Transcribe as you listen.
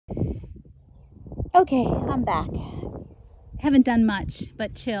Okay, I'm back. Haven't done much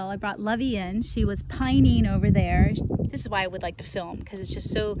but chill. I brought Lovey in. She was pining over there. This is why I would like to film, because it's just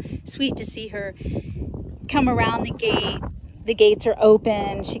so sweet to see her come around the gate. The gates are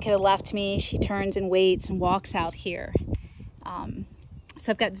open. She could have left me. She turns and waits and walks out here.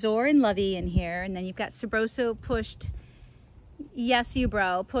 So I've got Zor and Lovey in here, and then you've got Sabroso pushed, yes you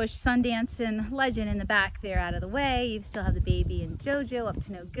bro, pushed Sundance and Legend in the back there out of the way. You still have the baby and Jojo up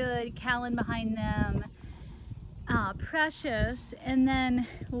to no good, Callan behind them, Precious, and then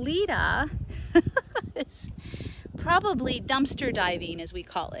Lita is probably dumpster diving, as we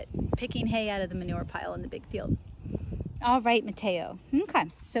call it, picking hay out of the manure pile in the big field. All right, Mateo. Okay,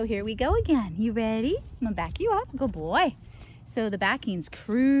 so here we go again. You ready? I'm gonna back you up. Good boy. So the backing's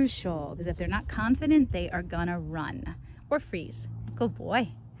crucial, because if they're not confident, they are gonna run or freeze. Good boy.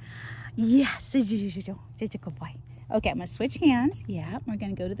 Yes, good boy. Okay, I'm gonna switch hands. Yeah, we're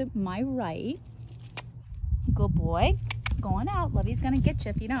gonna go to my right. Good boy. Going out. Lovey's gonna get you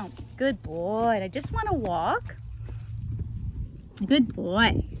if you don't. Good boy. I just want to walk. Good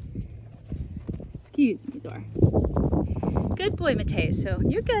boy. Excuse me, Zor. Good boy, Mateo. So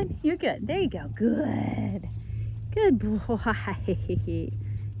you're good. You're good. There you go. Good. Good boy.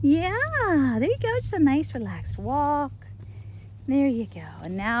 Yeah, there you go. Just a nice relaxed walk. There you go.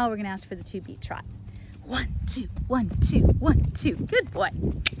 And now we're gonna ask for the 2-beat trot. 1, 2, 1, 2, 1, 2. Good boy.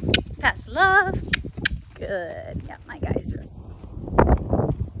 Pass love. Good. Yeah, my guys are.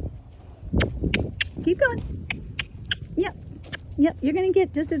 Keep going. Yep. Yep, you're gonna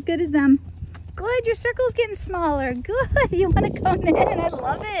get just as good as them. Good, your circle's getting smaller. Good, you wanna come in, I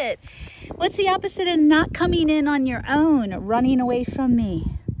love it. What's the opposite of not coming in on your own? Running away from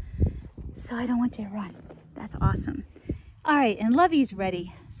me. So I don't want you to run. That's awesome. All right, and Lovey's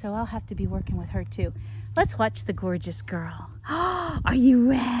ready, so I'll have to be working with her too. Let's watch the gorgeous girl. Are you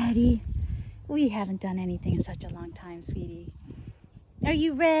ready? We haven't done anything in such a long time, sweetie. Are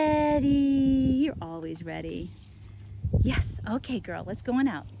you ready? You're always ready. Yes, okay girl, let's go on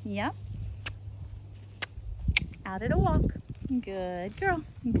out. Yep. Out at a walk. Good girl,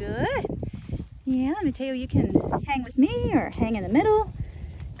 good. Yeah, Mateo, you can hang with me or hang in the middle.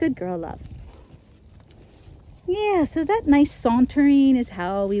 Good girl, love. Yeah, so that nice sauntering is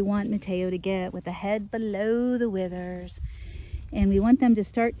how we want Mateo to get, with the head below the withers. And we want them to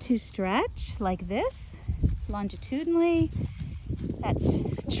start to stretch like this, longitudinally. That's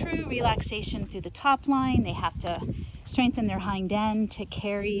true relaxation through the top line. They have to strengthen their hind end to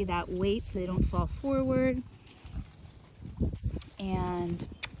carry that weight so they don't fall forward. And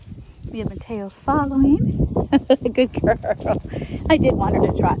we have Mateo following. Good girl. I did want her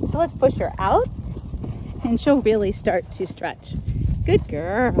to trot, so let's push her out and she'll really start to stretch. Good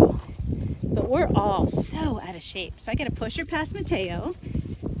girl. But we're all so out of shape, so I gotta push her past Mateo.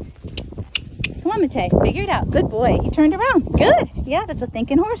 Come on, Mateo, figure it out. Good boy. He turned around. Good. Yeah, that's a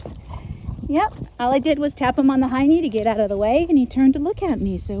thinking horse. Yep. All I did was tap him on the hind knee to get out of the way, and he turned to look at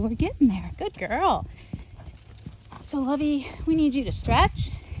me, so we're getting there. Good girl. So, Lovey, we need you to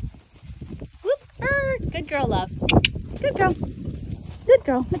stretch. Whoop. Good girl, love. Good girl. Good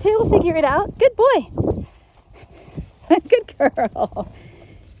girl. Mateo will figure it out. Good boy. Good girl.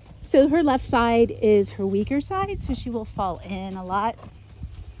 So her left side is her weaker side, so she will fall in a lot.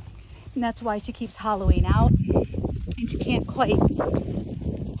 And that's why she keeps hollowing out and she can't quite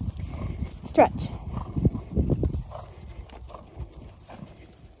stretch.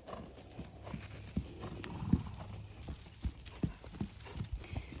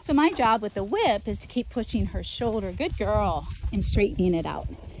 So my job with the whip is to keep pushing her shoulder, good girl, and straightening it out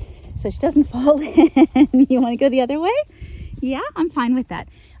so she doesn't fall in. You want to go the other way? Yeah, I'm fine with that.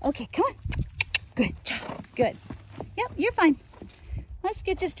 Okay, come on. Good job. Good. Yep, you're fine. Let's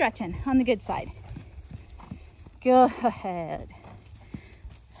get you stretching on the good side. Go ahead.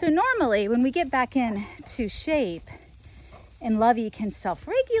 So normally when we get back into shape and Lovey can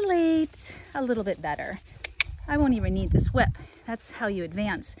self-regulate a little bit better, I won't even need this whip. That's how you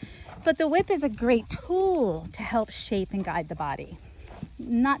advance. But the whip is a great tool to help shape and guide the body.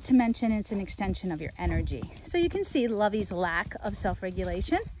 Not to mention it's an extension of your energy. So you can see Lovey's lack of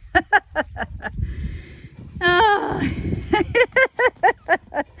self-regulation. Oh.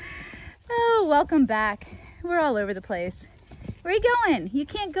 Oh, welcome back. We're all over the place. Where are you going? You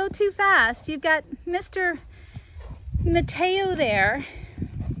can't go too fast. You've got Mr. Mateo there,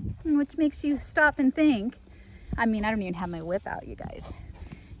 which makes you stop and think. I mean, I don't even have my whip out, you guys.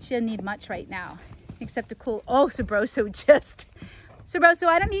 She doesn't need much right now, except a cool, oh, Sabroso,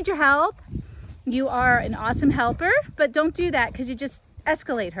 I don't need your help. You are an awesome helper, but don't do that because you just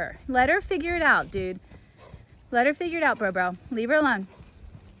escalate her. Let her figure it out, dude. Let her figure it out, bro. Leave her alone.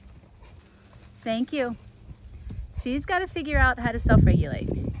 Thank you. She's got to figure out how to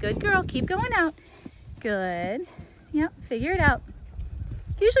self-regulate. Good girl. Keep going out. Good. Yep, figure it out.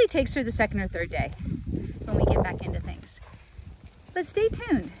 Usually takes her the second or third day when we get back into things. But stay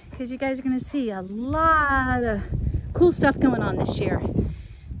tuned, because you guys are going to see a lot of cool stuff going on this year.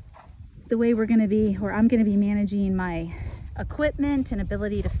 The way we're going to be, or I'm going to be managing my equipment and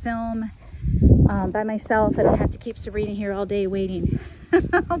ability to film by myself. I don't have to keep Sabrina here all day waiting.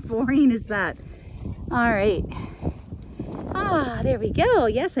 How boring is that? All right. Ah, there we go.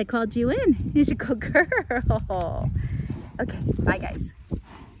 Yes, I called you in. He's a good girl. Okay, bye guys.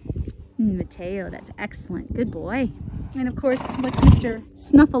 Mateo, that's excellent. Good boy. And of course, what's Mr.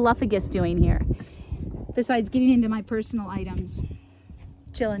 Snuffleupagus doing here? Besides getting into my personal items.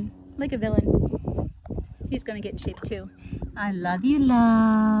 Chilling, like a villain. He's gonna get in shape too. I love you,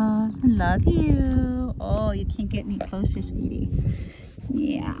 love. I love you. Oh, you can't get any closer, sweetie.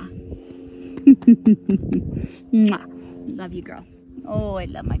 Yeah. Mwah. Love you, girl. Oh, I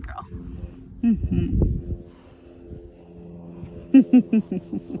love my girl.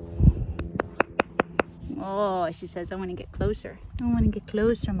 Oh, she says, I want to get closer. I want to get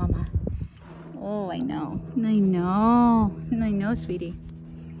closer, Mama. Oh, I know. I know. I know, sweetie.